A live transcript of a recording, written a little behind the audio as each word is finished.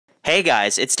Hey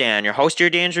guys, it's Dan, your host of your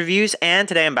Dan's Reviews, and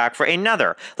today I'm back for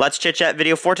another Let's Chit Chat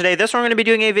video for today. This one we're going to be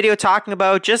doing a video talking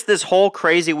about just this whole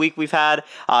crazy week we've had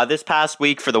this past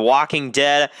week for The Walking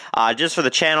Dead, just for the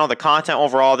channel, the content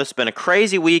overall. This has been a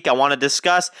crazy week. I want to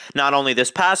discuss not only this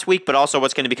past week, but also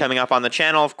what's going to be coming up on the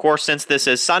channel. Of course, since this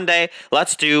is Sunday,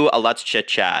 let's do a Let's Chit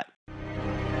Chat.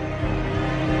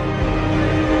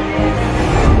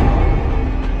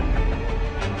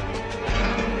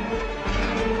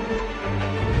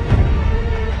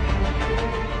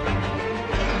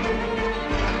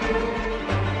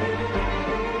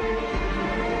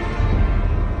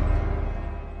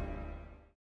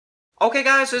 Okay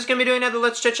guys, so this is going to be doing another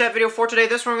Let's Chit Chat video for today.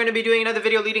 This one we're going to be doing another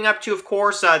video leading up to, of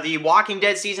course, the Walking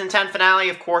Dead Season 10 finale.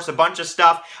 Of course, a bunch of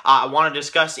stuff I want to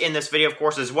discuss in this video, of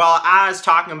course, as well as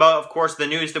talking about, of course, the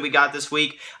news that we got this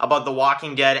week about The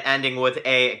Walking Dead ending with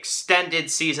a extended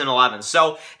Season 11.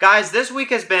 So, guys, this week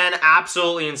has been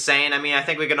absolutely insane. I mean, I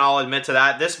think we can all admit to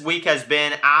that. This week has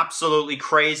been absolutely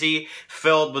crazy,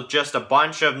 filled with just a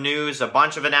bunch of news, a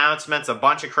bunch of announcements, a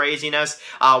bunch of craziness.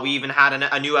 We even had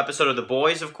a new episode of The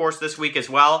Boys, of course, this week as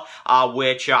well,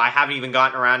 which I haven't even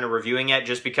gotten around to reviewing yet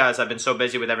just because I've been so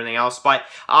busy with everything else. But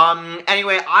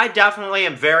anyway, I definitely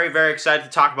am very, very excited to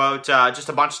talk about just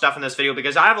a bunch of stuff in this video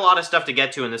because I have a lot of stuff to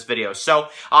get to in this video. So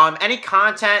any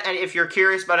content, and if you're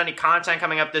curious about any content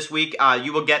coming up this week,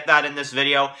 you will get that in this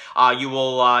video. You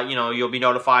will, you'll be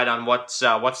notified on what's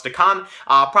to come,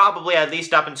 probably at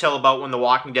least up until about when The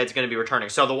Walking Dead is going to be returning.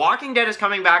 So The Walking Dead is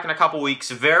coming back in a couple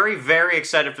weeks. Very, very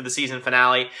excited for the season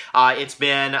finale. It's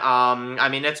been I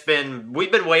mean,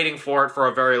 we've been waiting for it for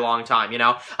a very long time, you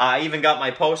know? I even got my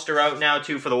poster out now,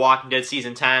 too, for The Walking Dead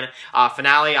Season 10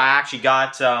 finale. I actually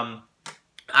got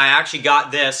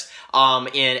this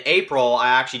in April. I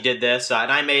actually did this,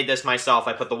 and I made this myself.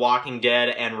 I put The Walking Dead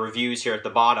and reviews here at the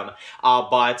bottom,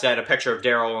 but and a picture of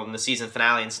Daryl in the season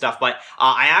finale and stuff. But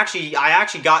I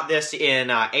actually got this in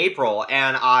April,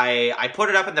 and I put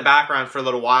it up in the background for a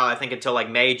little while. I think until like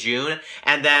May, June,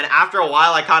 and then after a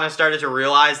while, I kind of started to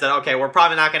realize that okay, we're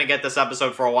probably not going to get this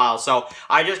episode for a while. So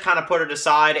I just kind of put it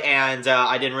aside, and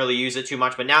I didn't really use it too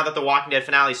much. But now that The Walking Dead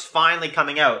finale is finally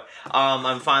coming out,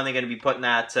 I'm finally going to be putting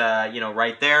that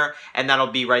right there, and that'll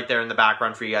be right there in the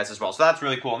background for you guys as well. So that's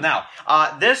really cool. Now,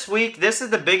 this week, this is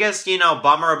the biggest,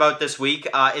 bummer about this week,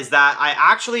 is that I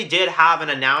actually did have an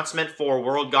announcement for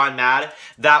World Gone Mad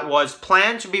that was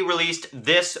planned to be released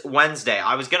this Wednesday.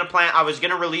 I was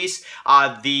gonna release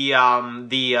a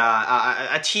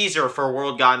teaser for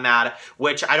World Gone Mad,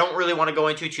 which I don't really want to go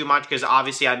into too much because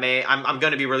obviously I'm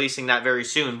gonna be releasing that very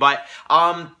soon, but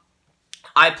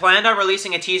I planned on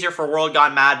releasing a teaser for World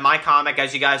Gone Mad, my comic,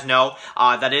 as you guys know.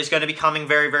 That is going to be coming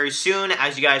very, very soon.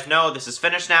 As you guys know, this is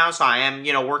finished now, so I am,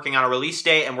 working on a release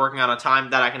date and working on a time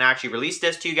that I can actually release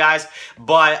this to you guys.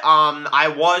 But I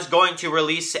was going to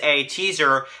release a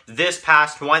teaser this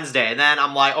past Wednesday, and then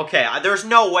I'm like, okay, there's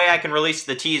no way I can release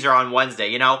the teaser on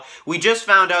Wednesday, We just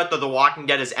found out that The Walking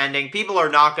Dead is ending. People are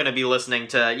not going to be listening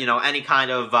to, any kind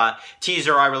of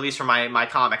teaser I release for my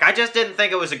comic. I just didn't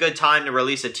think it was a good time to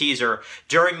release a teaser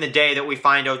during the day that we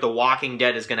find out The Walking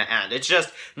Dead is going to end. It's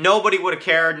just, nobody would have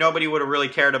cared. Nobody would have really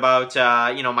cared about,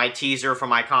 my teaser for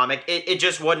my comic. It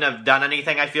just wouldn't have done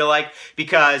anything, I feel like,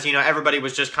 because, everybody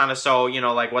was just kind of so,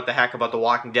 like, what the heck about The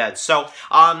Walking Dead. So,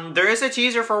 there is a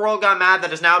teaser for World Gone Mad that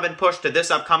has now been pushed to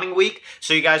this upcoming week,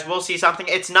 so you guys will see something.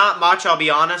 It's not much, I'll be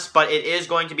honest, but it is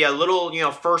going to be a little,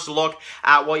 first look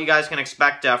at what you guys can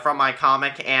expect from my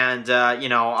comic and,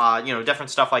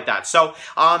 different stuff like that. So,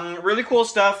 really cool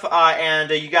stuff, and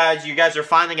you guys are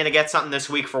finally going to get something this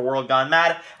week for World Gone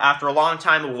Mad after a long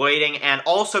time of waiting, and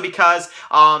also because,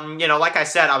 like I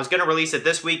said, I was going to release it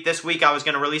this week. This week I was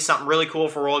going to release something really cool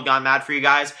for World Gone Mad for you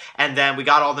guys, and then we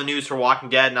got all the news for Walking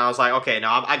Dead, and I was like, okay, no,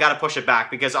 I got to push it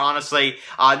back, because honestly,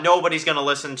 nobody's going to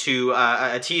listen to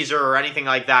a teaser or anything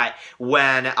like that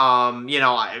when,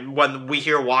 when we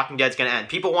hear Walking Dead's going to end.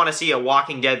 People want to see a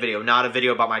Walking Dead video, not a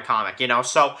video about my comic,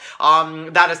 So,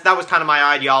 that was kind of my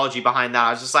ideology behind that.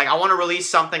 I was just like, I want to release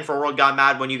something for World Gone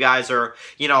Mad when you guys are,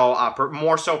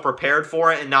 more so prepared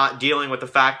for it and not dealing with the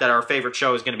fact that our favorite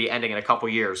show is going to be ending in a couple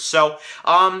years. So,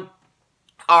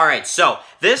 alright, so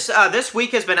this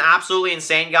week has been absolutely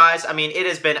insane, guys. I mean, it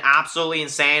has been absolutely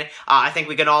insane. I think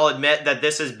we can all admit that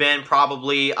this has been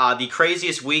probably the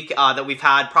craziest week that we've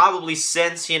had probably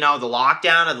since, the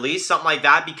lockdown, at least, something like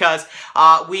that, because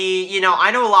I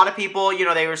know a lot of people,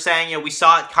 they were saying, we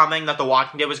saw it coming that The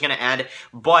Walking Dead was going to end,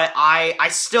 but I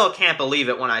still can't believe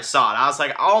it when I saw it. I was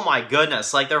like, oh my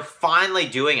goodness, like, they're finally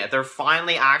doing it. They're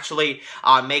finally actually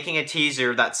making a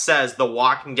teaser that says The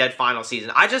Walking Dead final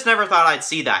season. I just never thought I'd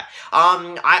see that.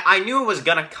 I knew it was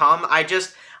gonna come.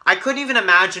 I couldn't even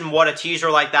imagine what a teaser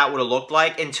like that would have looked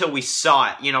like until we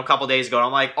saw it, you know, a couple days ago. And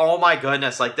I'm like, oh my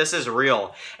goodness, like, this is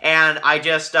real. And I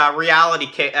just, reality,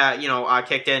 kicked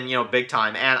in, you know, big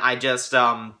time. And I just,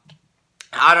 I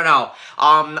don't know.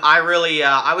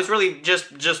 I was really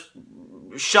just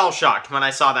shell-shocked when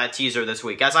I saw that teaser this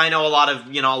week, as I know a lot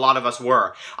of us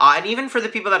were. And even for the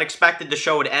people that expected the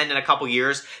show would end in a couple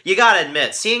years, you gotta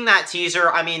admit, seeing that teaser,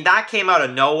 I mean, that came out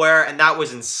of nowhere, and that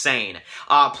was insane.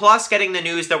 Plus, getting the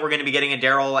news that we're going to be getting a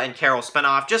Daryl and Carol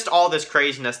spinoff, just all this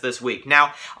craziness this week.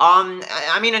 Now,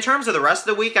 I mean, in terms of the rest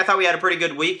of the week, I thought we had a pretty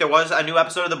good week. There was a new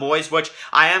episode of The Boys, which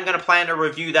I am going to plan to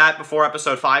review that before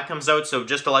episode 5 comes out, so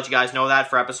just to let you guys know that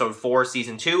for episode 4,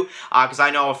 season 2, because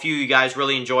I know a few of you guys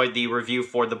really enjoyed the review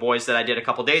for The Boys that I did a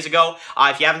couple days ago.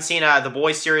 If you haven't seen The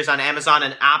Boys series on Amazon,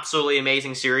 an absolutely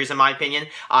amazing series in my opinion.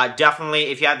 Definitely,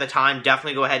 if you have the time,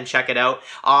 definitely go ahead and check it out.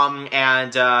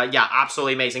 Yeah,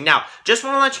 absolutely amazing. Now, just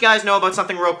want to let you guys know about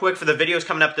something real quick for the videos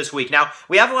coming up this week. Now,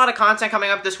 we have a lot of content coming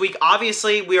up this week.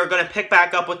 Obviously, we are going to pick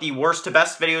back up with the worst to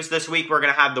best videos this week. We're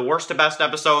going to have the worst to best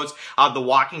episodes of The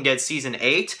Walking Dead Season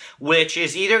 8, which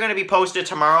is either going to be posted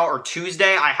tomorrow or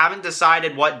Tuesday. I haven't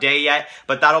decided what day yet,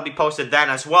 but that'll be posted then,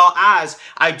 as well as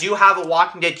I do have a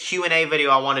Walking Dead Q&A video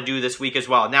I want to do this week as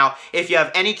well. Now, if you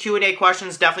have any Q&A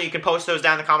questions, definitely you can post those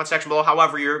down in the comment section below.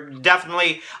 However, you're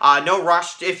definitely no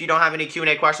rush if you don't have any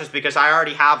Q&A questions, because I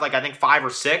already have, like, I think 5 or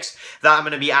 6 that I'm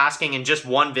going to be asking in just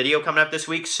one video coming up this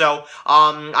week. So,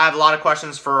 I have a lot of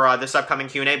questions for this upcoming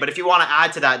Q&A, but if you want to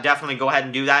add to that, definitely go ahead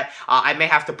and do that. I may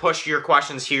have to push your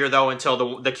questions here, though,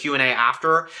 until the Q&A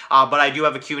after, but I do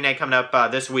have a Q&A coming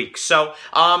up this week. So,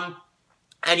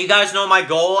 and you guys know my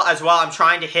goal as well. I'm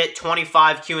trying to hit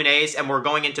 25 Q&As, and we're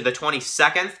going into the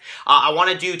 22nd. I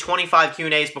want to do 25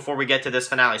 Q&As before we get to this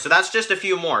finale. So that's just a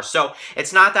few more. So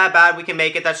it's not that bad. We can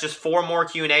make it. That's just 4 more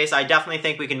Q&As. I definitely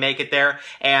think we can make it there,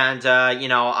 and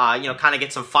kind of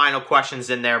get some final questions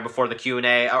in there before the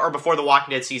Q&A or before the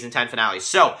Walking Dead Season 10 finale.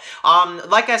 So,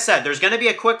 like I said, there's going to be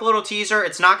a quick little teaser.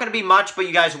 It's not going to be much, but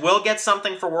you guys will get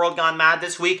something for World Gone Mad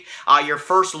this week. Your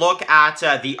first look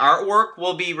at the artwork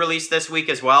will be released this week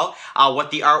as well, what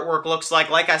the artwork looks like.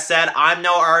 Like I said, I'm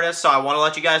no artist, so I want to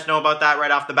let you guys know about that right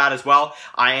off the bat as well.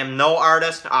 I am no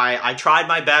artist. I tried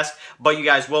my best, but you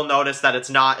guys will notice that it's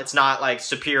not like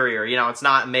superior, you know, it's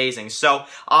not amazing. So,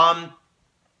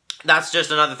 that's just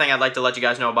another thing I'd like to let you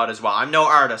guys know about as well. I'm no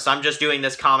artist. I'm just doing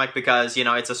this comic because, you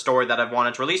know, it's a story that I've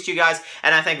wanted to release to you guys,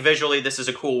 and I think visually this is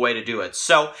a cool way to do it.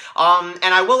 So,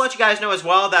 and I will let you guys know as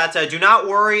well that do not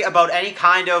worry about any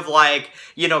kind of, like,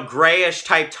 you know, grayish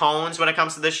type tones when it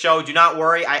comes to this show. Do not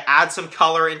worry. I add some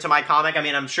color into my comic. I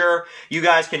mean, I'm sure you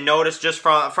guys can notice just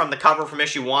from the cover from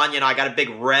issue 1, you know, I got a big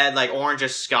red, like,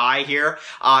 orangish sky here.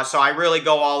 So I really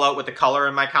go all out with the color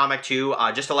in my comic too,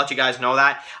 just to let you guys know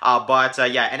that.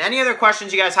 Yeah, and any other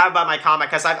questions you guys have about my comic,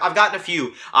 because I've gotten a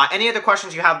few. Any other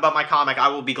questions you have about my comic, I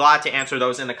will be glad to answer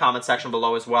those in the comment section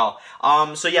below as well.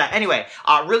 So yeah, anyway,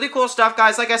 really cool stuff,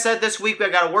 guys. Like I said, this week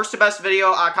we've got a worst to best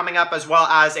video coming up, as well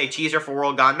as a teaser for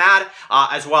World Gone Mad,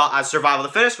 as well as Survival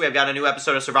of the Fittest. We've got a new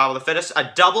episode of Survival of the Fittest,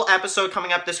 a double episode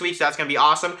coming up this week, so that's going to be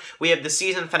awesome. We have the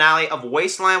season finale of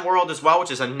Wasteland World as well,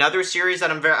 which is another series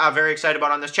that I'm very excited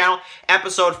about on this channel.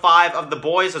 Episode 5 of The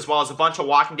Boys, as well as a bunch of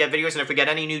Walking Dead videos, and if we get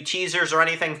any new teasers or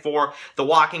anything for The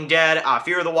Walking Dead,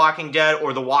 Fear of the Walking Dead,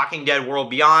 or The Walking Dead World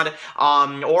Beyond,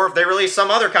 or if they release some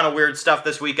other kind of weird stuff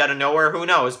this week out of nowhere, who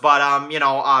knows. But,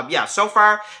 yeah, so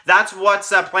far, that's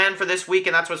what's planned for this week,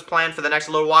 and that's what's planned for the next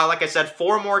little while. Like I said,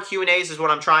 4 more Q&As is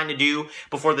what I'm trying to do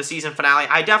before the season finale.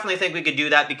 I definitely think we could do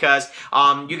that because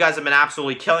you guys have been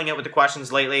absolutely killing it with the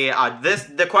questions lately.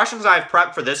 The questions I've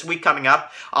prepped for this week coming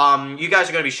up, you guys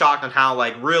are going to be shocked on how,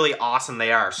 like, really awesome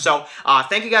they are. So,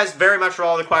 thank you guys very much for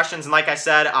all the questions, and like I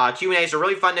said, Q&As are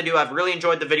really fun to do. I've really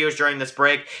enjoyed the videos during this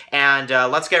break, and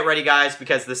let's get ready, guys,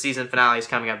 because the season finale is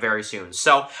coming up very soon.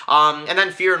 So, and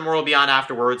then Fear and World Beyond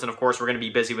afterwards, and of course, we're going to be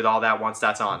busy with all that once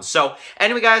that's on. So,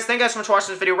 anyway, guys, thank you guys so much for watching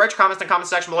this video. Write your comments in the comment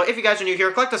section below. If you guys are new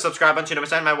here, click the subscribe button to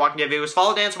know my Walking Dead videos.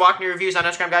 Follow Dan's Walking Dead reviews on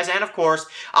Instagram, guys, and of course,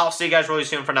 I'll see you guys really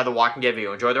soon for another Walking Dead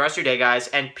video. Enjoy the rest of your day, guys,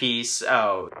 and peace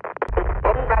out.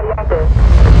 Anybody out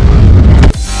there?